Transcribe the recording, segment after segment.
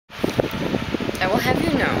I will have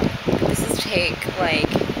you know, this is take, like,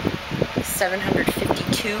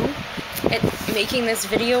 752 at making this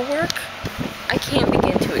video work. I can't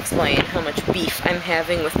begin to explain how much beef I'm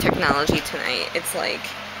having with technology tonight. It's like,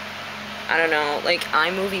 I don't know, like,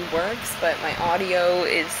 iMovie works, but my audio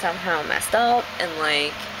is somehow messed up, and,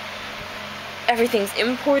 like, everything's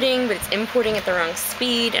importing, but it's importing at the wrong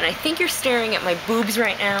speed, and I think you're staring at my boobs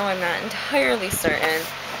right now. I'm not entirely certain.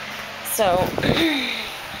 So,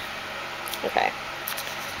 okay.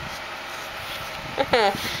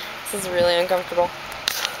 This is really uncomfortable.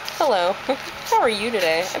 Hello. How are you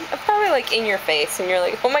today? I'm probably, like, in your face, and you're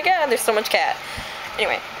like, oh my god, there's so much cat.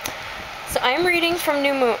 Anyway, so I'm reading from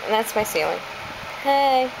New Moon. That's my ceiling.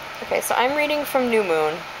 Hey. Okay, so I'm reading from New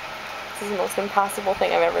Moon. This is the most impossible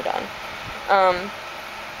thing I've ever done.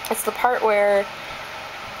 It's the part where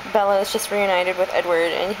Bella is just reunited with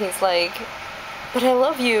Edward, and he's like, but I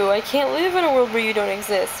love you, I can't live in a world where you don't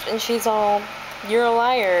exist. And she's all, you're a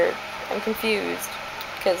liar, I'm confused,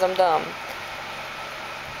 because I'm dumb.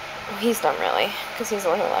 Well, he's dumb, really, because he's the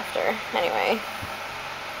one who left her. Anyway,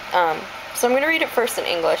 so I'm going to read it first in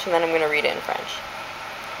English, and then I'm going to read it in French.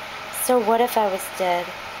 So what if I was dead?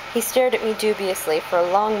 He stared at me dubiously for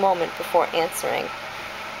a long moment before answering.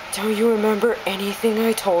 Don't you remember anything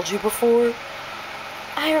I told you before?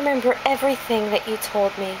 I remember everything that you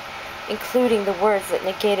told me, including the words that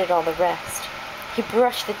negated all the rest. He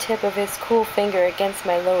brushed the tip of his cool finger against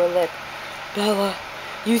my lower lip. Bella,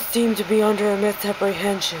 you seem to be under a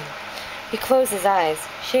misapprehension. He closed his eyes,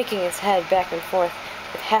 shaking his head back and forth,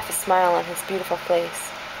 with half a smile on his beautiful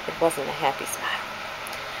face. It wasn't a happy smile.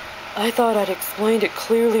 I thought I'd explained it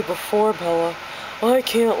clearly before, Bella. I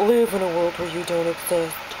can't live in a world where you don't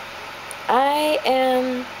exist.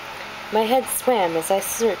 My head swam as I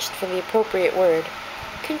searched for the appropriate word.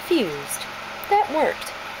 Confused. That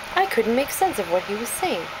worked. I couldn't make sense of what he was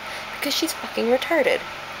saying, because she's fucking retarded.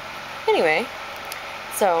 Anyway,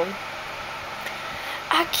 so...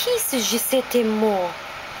 À qui s'agissait tes mots?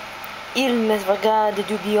 Il me regarde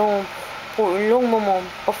du bion pour un long moment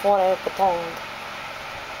before I répondre.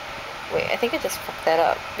 Wait, I think I just fucked that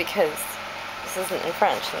up, because this isn't in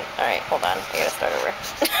French. Alright, hold on. I gotta start over.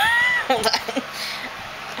 Hold on.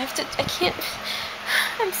 I can't...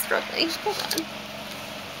 I'm struggling. Hold on.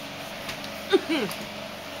 Okay.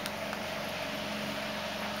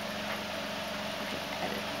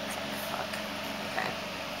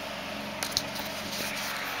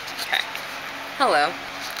 Okay. Hello.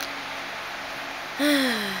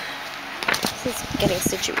 This is getting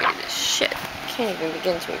situated as shit. I can't even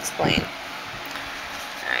begin to explain.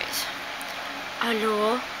 Alright.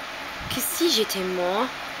 Alors, que si j'étais mort?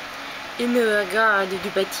 Il me regarde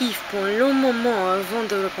dubatif pour un long moment avant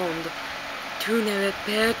de répondre. Tu n'avais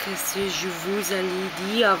pas que ce que je vous ai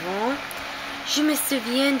dit avant? Je me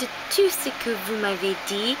souviens de tout ce que vous m'avez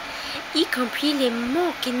dit, y compris les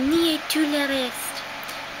mots qui niaient tout le reste.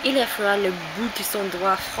 Il effleura le bout de son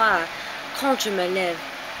doigt froid quand je me lève.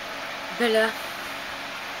 Bella. I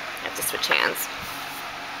have to switch hands.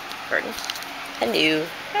 Pardon. Hello.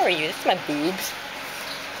 How are you? This is my boobs.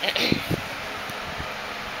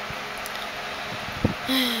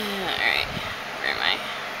 Alright. Where am I?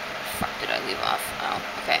 Fuck, did I leave off? Oh,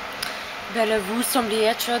 okay. Bella, vous semblez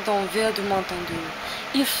être dans verre de m'entendu.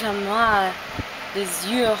 Il ferma les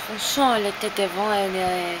yeux ronchant la tête devant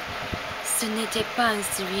elle. Ce n'était pas un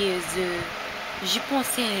sérieux. Je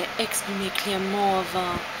pensais exprimer clairement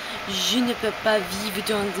avant. Je ne peux pas vivre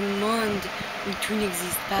dans un monde où tout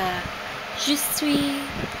n'existe pas. Je suis...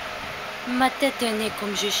 Ma tête tournait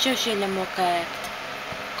comme je cherchais le mot correct.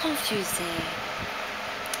 Confusée.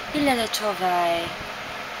 Il a le travail.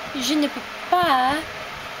 Je ne peux pas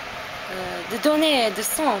de donner de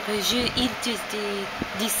son que il te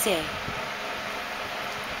disait.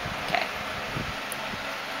 Okay.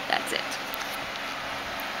 That's it.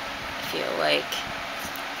 I feel like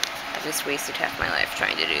I just wasted half my life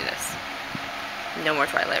trying to do this. No more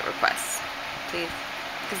Twilight requests. Please.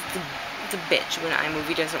 Because it's a bitch when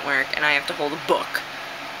iMovie doesn't work and I have to hold a book.